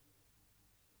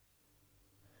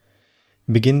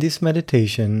Begin this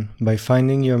meditation by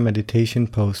finding your meditation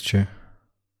posture.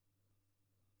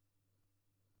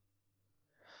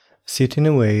 Sit in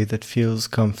a way that feels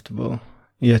comfortable,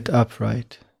 yet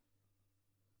upright.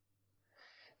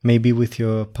 Maybe with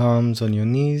your palms on your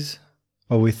knees,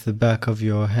 or with the back of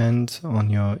your hands on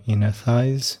your inner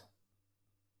thighs.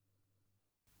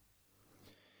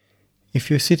 If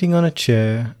you're sitting on a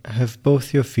chair, have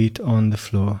both your feet on the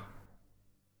floor.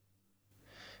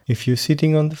 If you're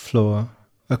sitting on the floor,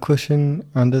 a cushion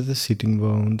under the sitting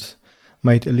bones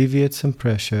might alleviate some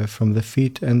pressure from the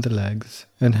feet and the legs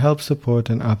and help support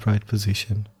an upright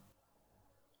position.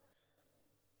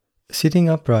 Sitting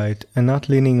upright and not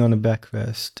leaning on a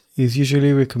backrest is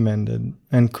usually recommended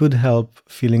and could help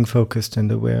feeling focused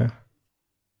and aware.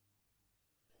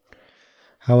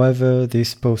 However,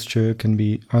 this posture can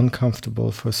be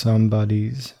uncomfortable for some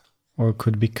bodies or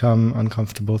could become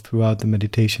uncomfortable throughout the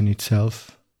meditation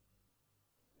itself.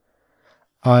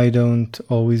 I don't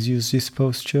always use this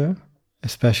posture,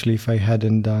 especially if I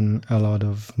hadn't done a lot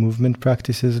of movement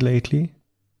practices lately.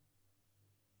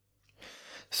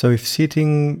 So if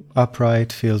sitting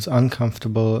upright feels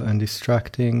uncomfortable and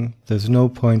distracting, there's no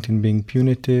point in being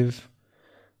punitive,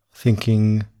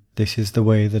 thinking this is the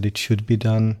way that it should be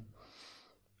done.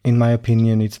 In my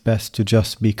opinion, it's best to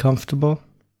just be comfortable,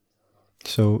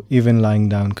 so even lying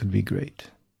down could be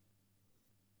great.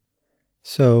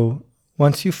 So,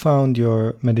 once you found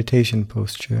your meditation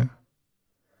posture,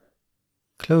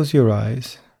 close your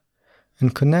eyes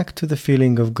and connect to the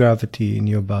feeling of gravity in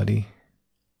your body.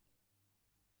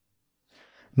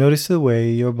 Notice the way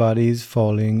your body is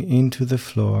falling into the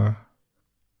floor,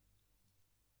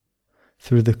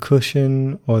 through the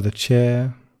cushion or the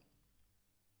chair,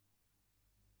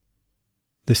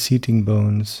 the seating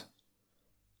bones,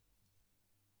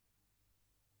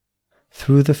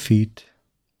 through the feet.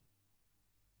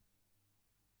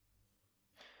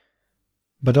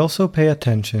 But also pay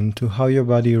attention to how your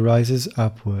body rises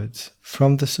upwards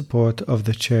from the support of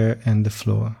the chair and the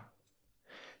floor,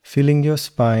 feeling your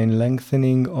spine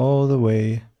lengthening all the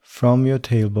way from your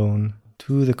tailbone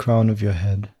to the crown of your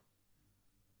head.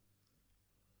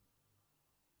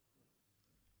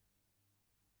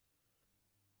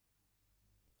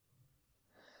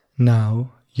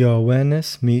 Now, your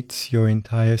awareness meets your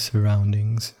entire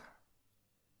surroundings.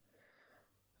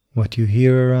 What you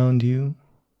hear around you,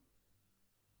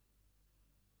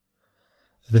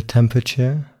 the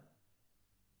temperature,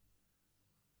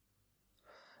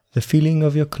 the feeling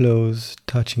of your clothes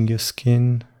touching your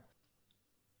skin,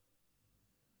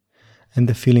 and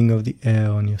the feeling of the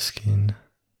air on your skin.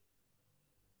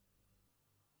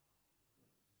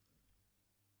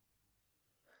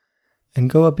 And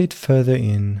go a bit further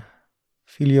in.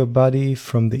 Feel your body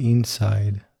from the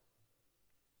inside,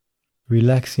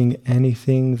 relaxing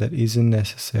anything that isn't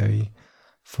necessary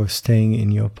for staying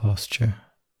in your posture.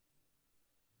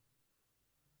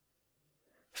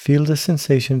 Feel the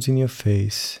sensations in your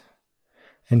face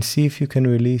and see if you can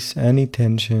release any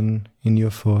tension in your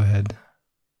forehead,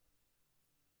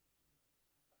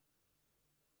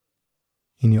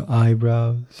 in your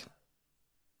eyebrows,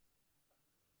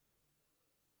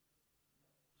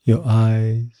 your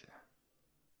eyes,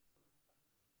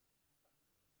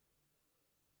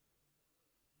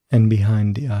 and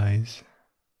behind the eyes.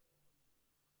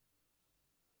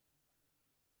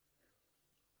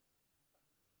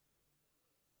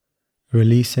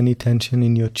 Release any tension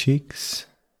in your cheeks,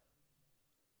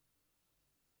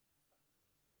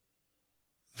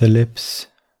 the lips,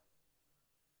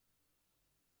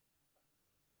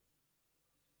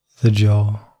 the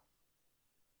jaw,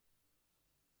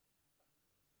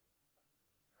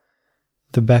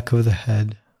 the back of the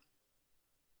head,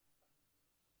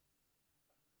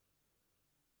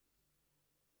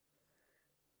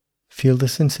 feel the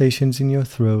sensations in your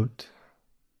throat,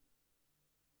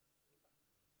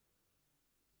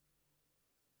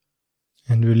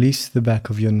 and release the back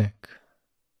of your neck.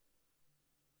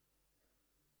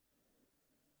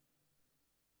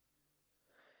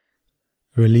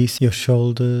 Release your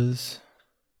shoulders,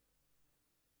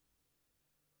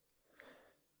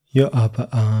 your upper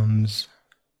arms,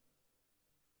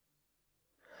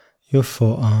 your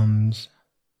forearms,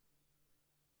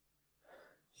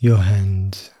 your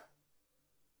hands.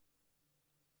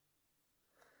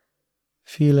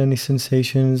 Feel any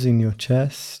sensations in your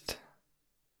chest,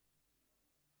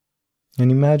 and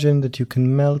imagine that you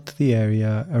can melt the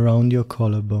area around your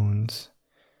collarbones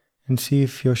and see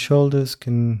if your shoulders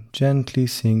can gently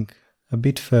sink a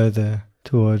bit further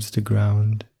towards the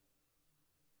ground.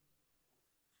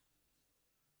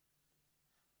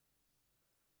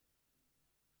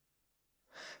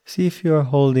 See if you are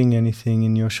holding anything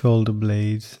in your shoulder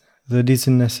blades that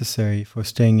isn't necessary for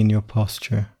staying in your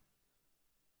posture.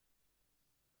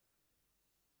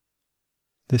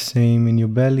 The same in your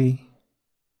belly,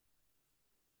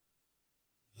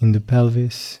 in the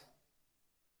pelvis.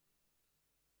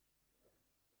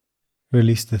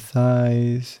 Release the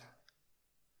thighs,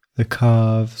 the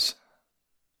calves,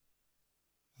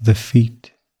 the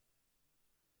feet,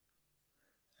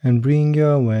 and bring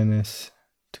your awareness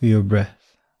to your breath.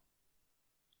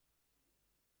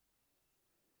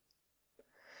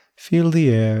 Feel the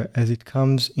air as it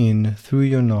comes in through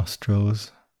your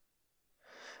nostrils,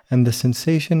 and the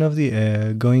sensation of the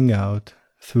air going out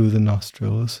through the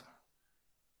nostrils.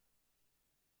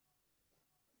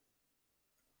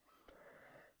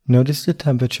 Notice the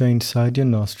temperature inside your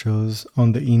nostrils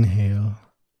on the inhale,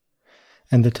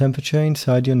 and the temperature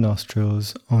inside your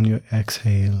nostrils on your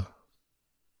exhale.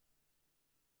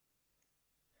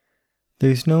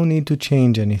 There is no need to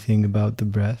change anything about the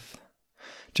breath.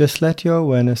 Just let your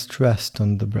awareness rest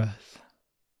on the breath.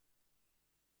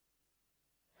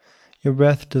 Your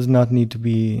breath does not need to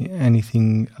be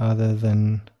anything other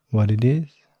than what it is,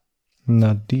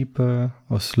 not deeper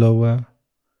or slower.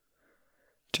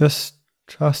 Just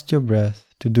trust your breath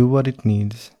to do what it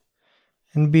needs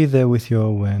and be there with your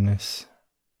awareness.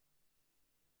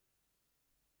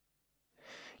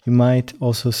 You might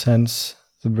also sense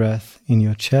the breath in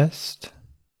your chest,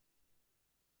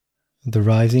 the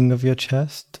rising of your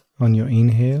chest on your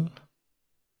inhale,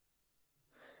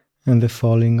 and the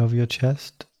falling of your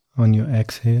chest on your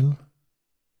exhale.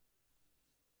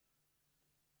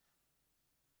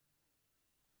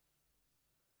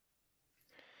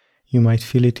 You might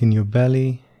feel it in your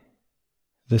belly,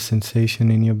 the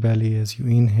sensation in your belly as you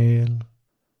inhale,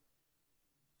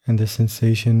 and the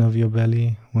sensation of your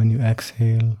belly when you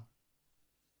exhale.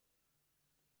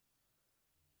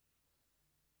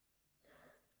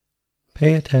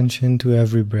 Pay attention to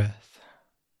every breath.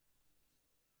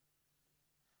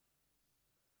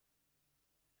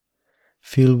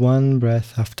 Feel one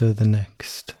breath after the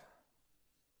next.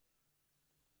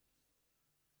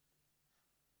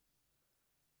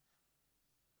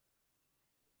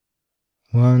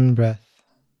 One breath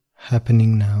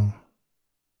happening now.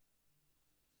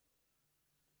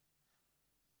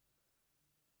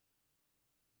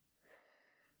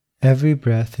 Every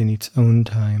breath in its own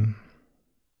time.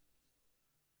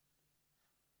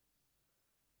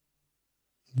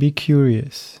 Be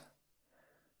curious.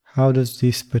 How does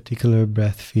this particular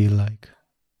breath feel like?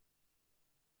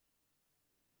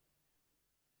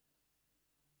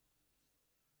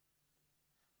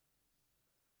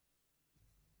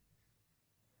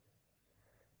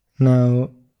 Now,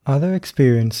 other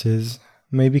experiences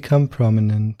may become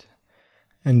prominent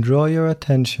and draw your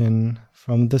attention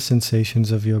from the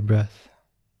sensations of your breath.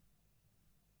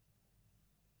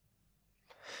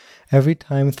 Every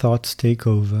time thoughts take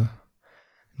over,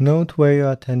 note where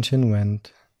your attention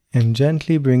went and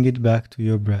gently bring it back to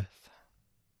your breath.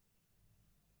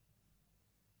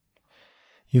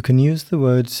 You can use the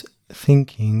words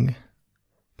thinking,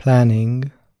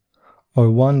 planning,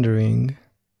 or wondering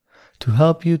to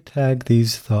help you tag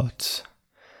these thoughts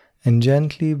and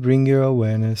gently bring your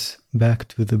awareness back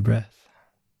to the breath.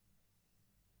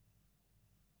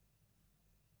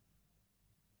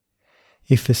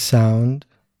 If a sound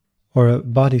or a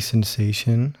body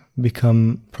sensation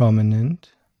become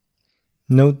prominent,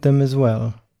 note them as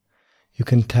well. You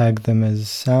can tag them as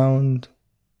sound,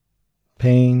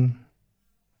 pain,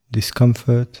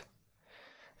 discomfort,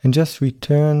 and just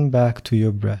return back to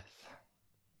your breath.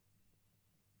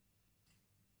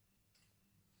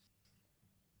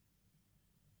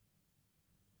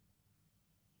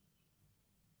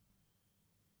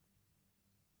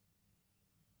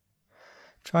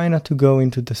 Try not to go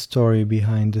into the story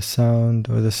behind the sound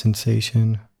or the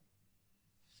sensation.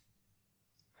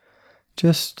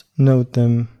 Just note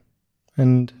them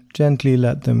and gently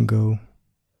let them go,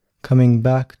 coming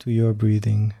back to your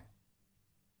breathing.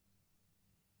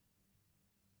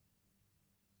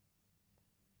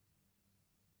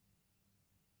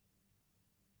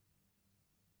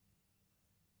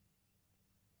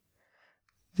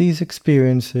 These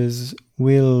experiences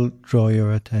will draw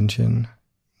your attention.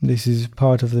 This is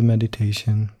part of the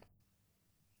meditation.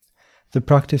 The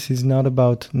practice is not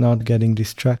about not getting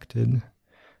distracted,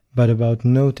 but about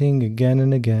noting again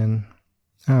and again,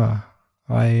 I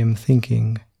am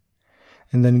thinking,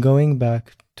 and then going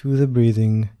back to the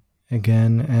breathing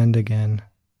again and again.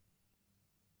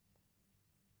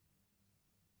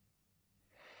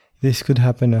 This could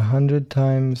happen 100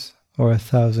 times or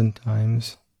 1,000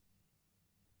 times.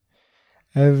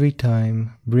 Every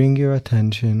time, bring your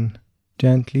attention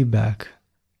gently back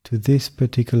to this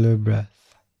particular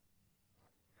breath.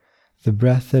 the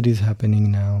breath that is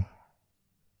happening now.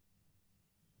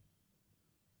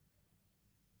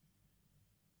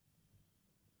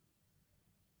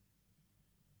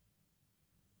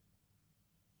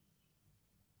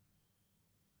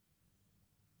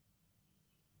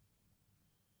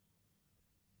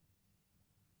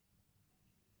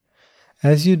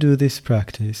 As you do this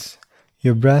practice,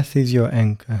 your breath is your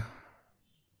anchor.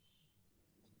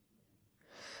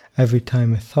 Every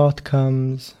time a thought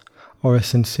comes, or a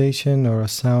sensation or a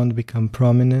sound become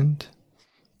prominent,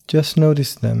 just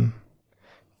notice them,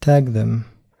 tag them,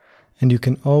 and you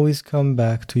can always come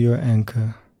back to your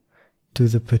anchor, to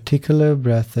the particular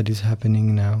breath that is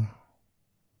happening now.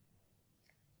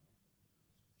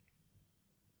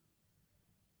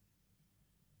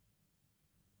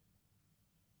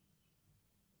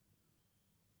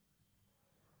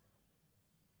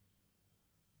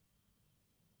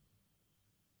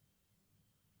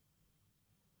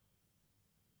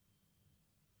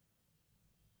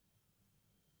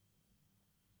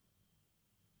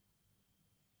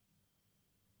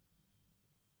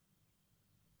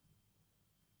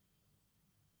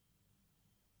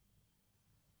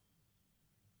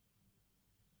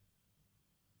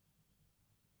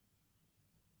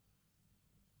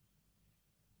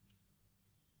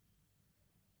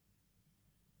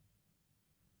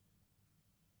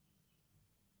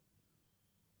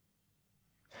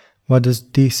 What does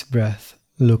this breath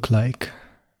look like?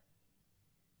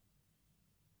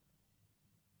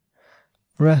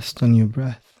 Rest on your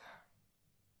breath.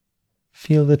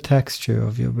 Feel the texture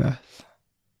of your breath.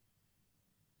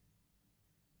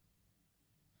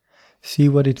 See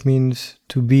what it means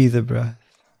to be the breath.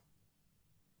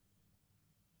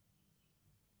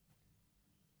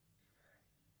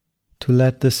 To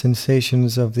let the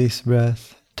sensations of this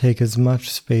breath take as much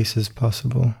space as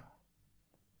possible.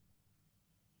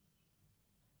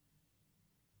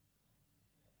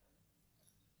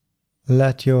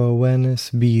 Let your awareness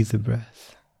be the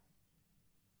breath.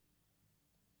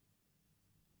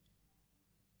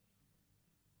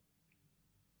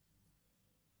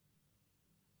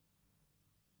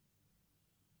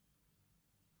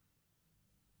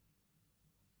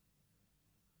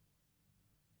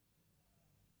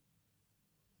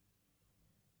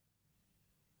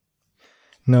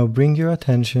 Now bring your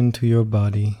attention to your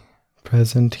body,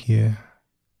 present here,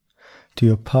 to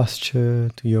your posture,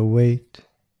 to your weight.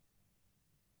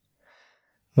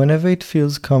 Whenever it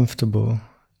feels comfortable,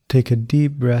 take a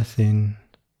deep breath in,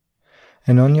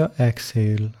 and on your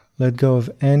exhale, let go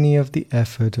of any of the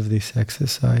effort of this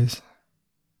exercise.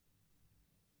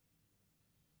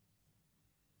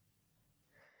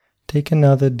 Take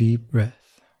another deep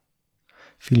breath.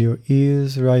 Feel your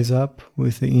ears rise up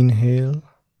with the inhale,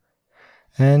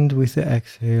 and with the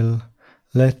exhale,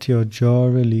 let your jaw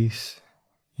release,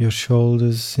 your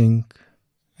shoulders sink,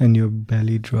 and your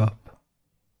belly drop.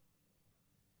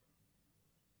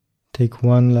 Take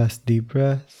one last deep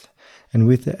breath, and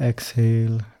with the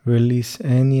exhale, release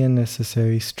any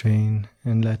unnecessary strain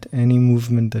and let any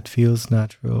movement that feels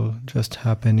natural just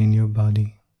happen in your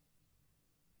body.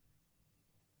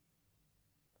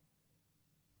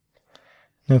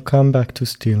 Now come back to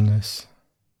stillness.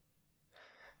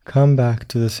 Come back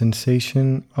to the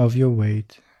sensation of your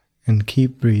weight and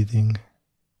keep breathing.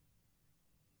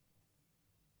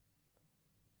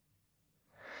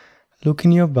 Look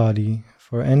in your body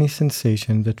for any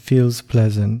sensation that feels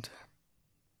pleasant,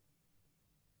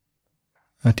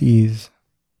 at ease,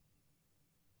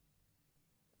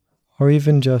 or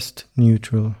even just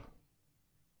neutral.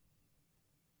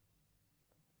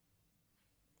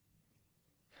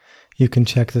 You can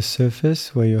check the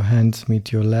surface where your hands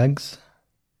meet your legs.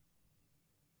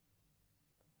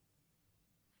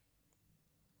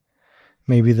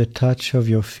 Maybe the touch of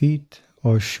your feet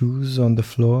or shoes on the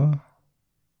floor.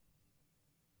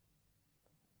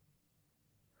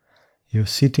 Your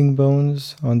sitting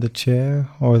bones on the chair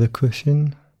or the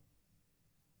cushion.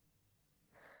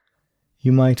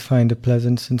 You might find a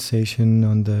pleasant sensation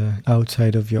on the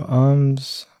outside of your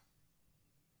arms,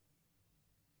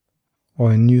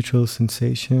 or a neutral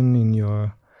sensation in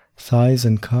your thighs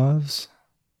and calves.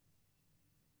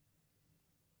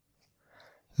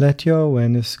 Let your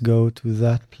awareness go to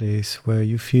that place where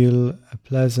you feel a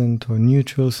pleasant or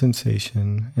neutral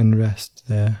sensation and rest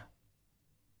there.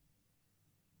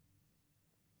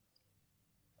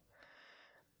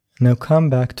 Now come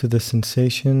back to the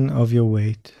sensation of your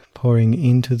weight pouring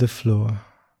into the floor,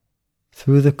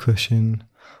 through the cushion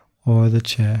or the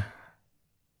chair.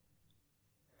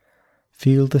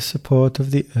 Feel the support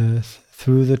of the earth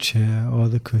through the chair or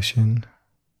the cushion.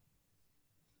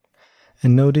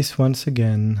 And notice once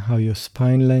again how your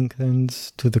spine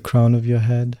lengthens to the crown of your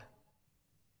head.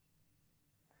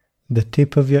 the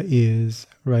tip of your ears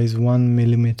rise 1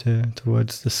 millimeter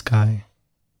towards the sky.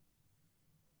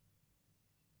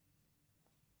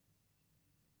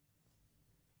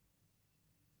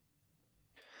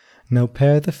 Now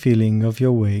pair the feeling of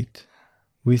your weight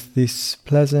with this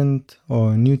pleasant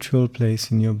or neutral place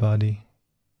in your body,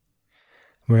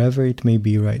 wherever it may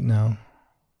be right now.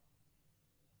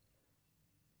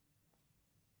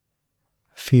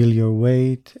 Feel your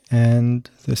weight and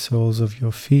the soles of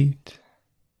your feet.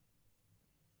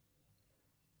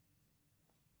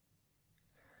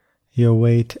 Your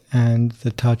weight and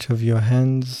the touch of your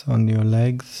hands on your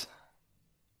legs.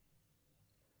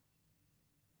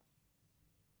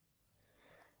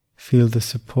 Feel the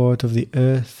support of the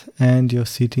earth and your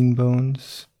sitting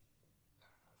bones,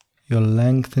 your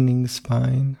lengthening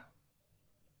spine.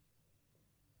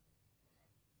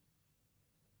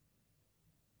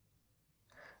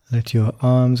 Let your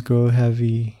arms grow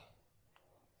heavy.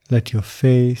 Let your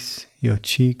face, your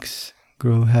cheeks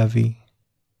grow heavy.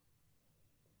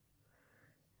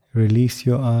 Release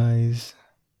your eyes,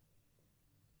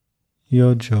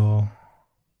 your jaw,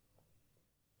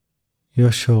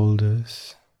 your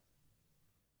shoulders.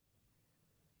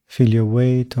 Feel your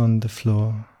weight on the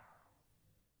floor.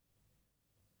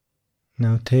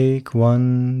 Now take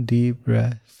 1 deep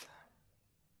breath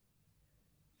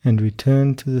and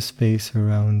return to the space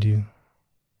around you.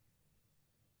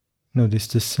 Notice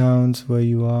the sounds where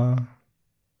you are,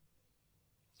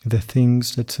 the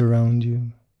things that surround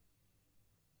you.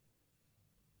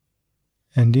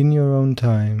 And in your own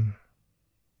time,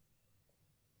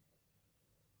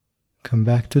 come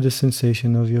back to the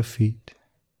sensation of your feet.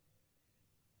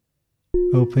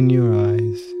 Open your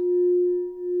eyes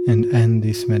and end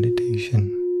this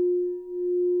meditation.